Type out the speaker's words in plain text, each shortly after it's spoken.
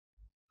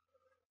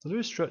The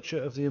Lewis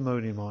structure of the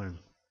ammonium ion.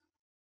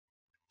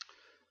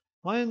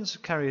 Ions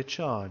carry a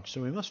charge,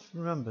 so we must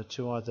remember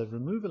to either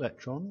remove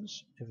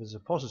electrons if there's a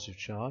positive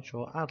charge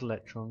or add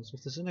electrons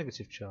if there's a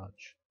negative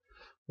charge.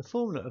 The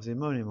formula of the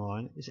ammonium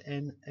ion is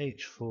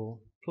NH4+.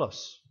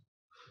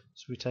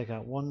 So we take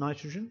out one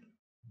nitrogen.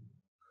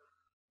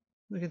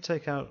 We can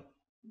take out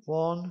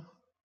 1,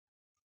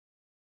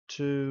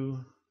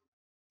 2,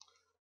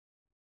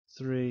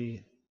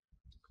 3,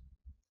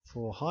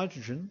 4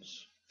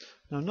 hydrogens.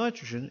 Now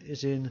nitrogen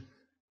is in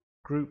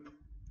group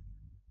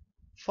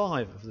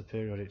 5 of the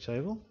periodic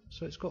table,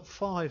 so it's got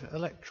 5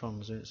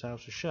 electrons in its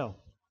outer shell.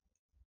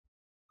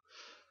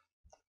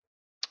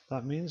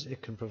 That means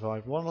it can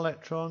provide one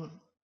electron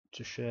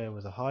to share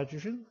with a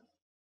hydrogen,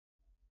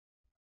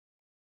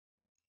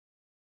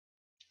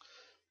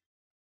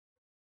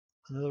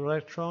 another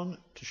electron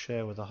to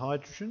share with a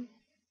hydrogen,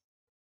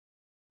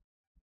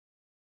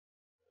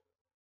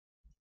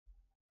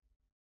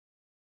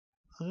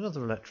 and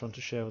another electron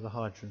to share with a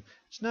hydrogen.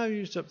 It's now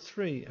used up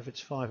 3 of its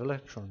 5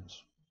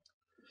 electrons.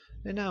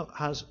 It now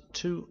has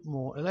 2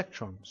 more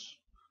electrons.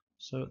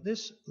 So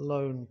this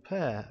lone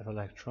pair of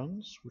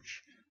electrons,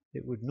 which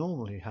it would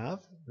normally have,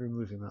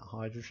 removing that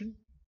hydrogen,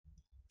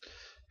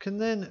 can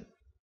then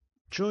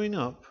join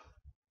up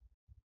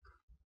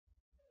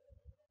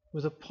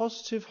with a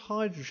positive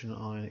hydrogen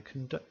ion.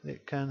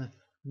 It can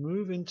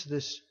move into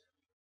this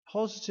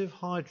positive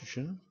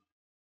hydrogen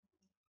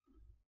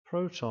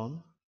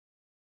proton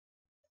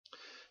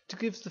to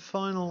give the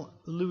final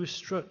Lewis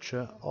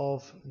structure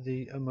of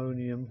the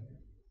ammonium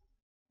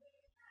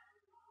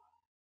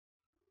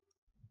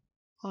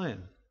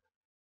ion.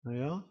 There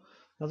we are.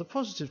 Now the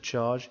positive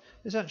charge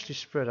is actually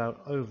spread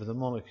out over the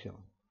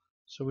molecule,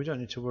 so we don't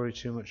need to worry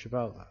too much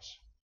about that.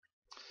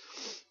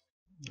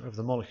 Over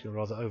the molecule,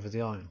 rather, over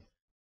the ion.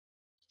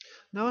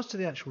 Now as to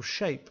the actual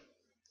shape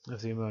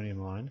of the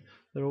ammonium ion,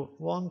 there are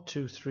 1,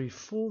 2, 3,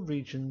 4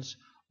 regions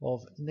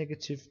of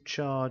negative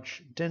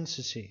charge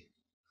density.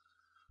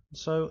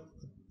 So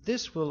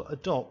this will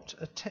adopt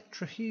a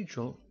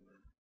tetrahedral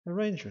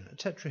arrangement, a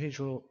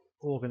tetrahedral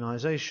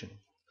organization.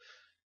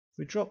 If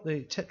we drop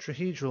the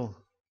tetrahedral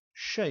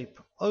shape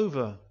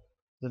over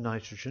the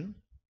nitrogen,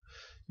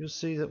 you'll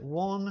see that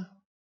one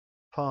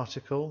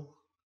particle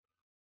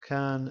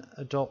can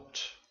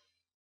adopt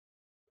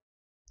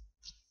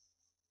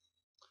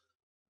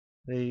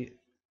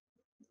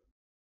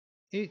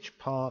each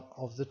part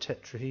of the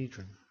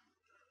tetrahedron.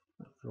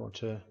 If we want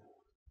to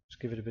just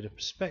give it a bit of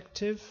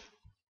perspective,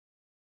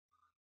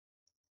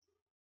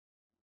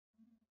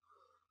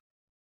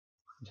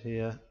 and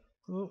here,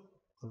 oh,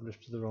 I've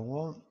lifted the wrong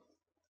one.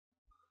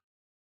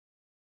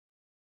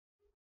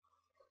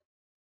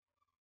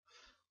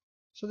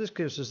 So this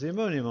gives us the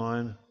ammonium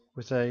ion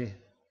with a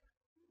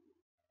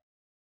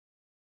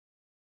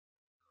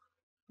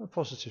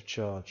positive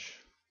charge.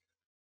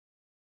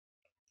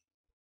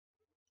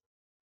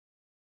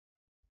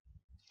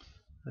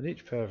 And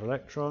each pair of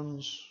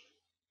electrons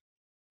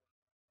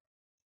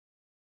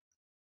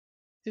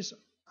is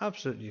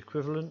absolutely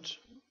equivalent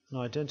and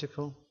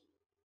identical.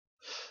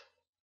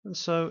 And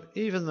so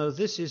even though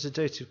this is a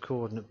dative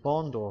coordinate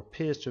bond, or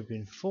appears to have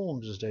been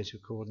formed as a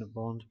dative coordinate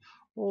bond,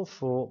 all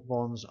 4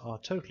 bonds are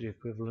totally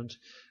equivalent.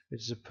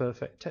 It is a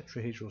perfect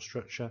tetrahedral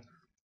structure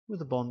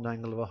with a bond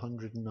angle of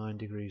 109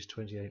 degrees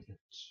 28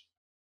 minutes.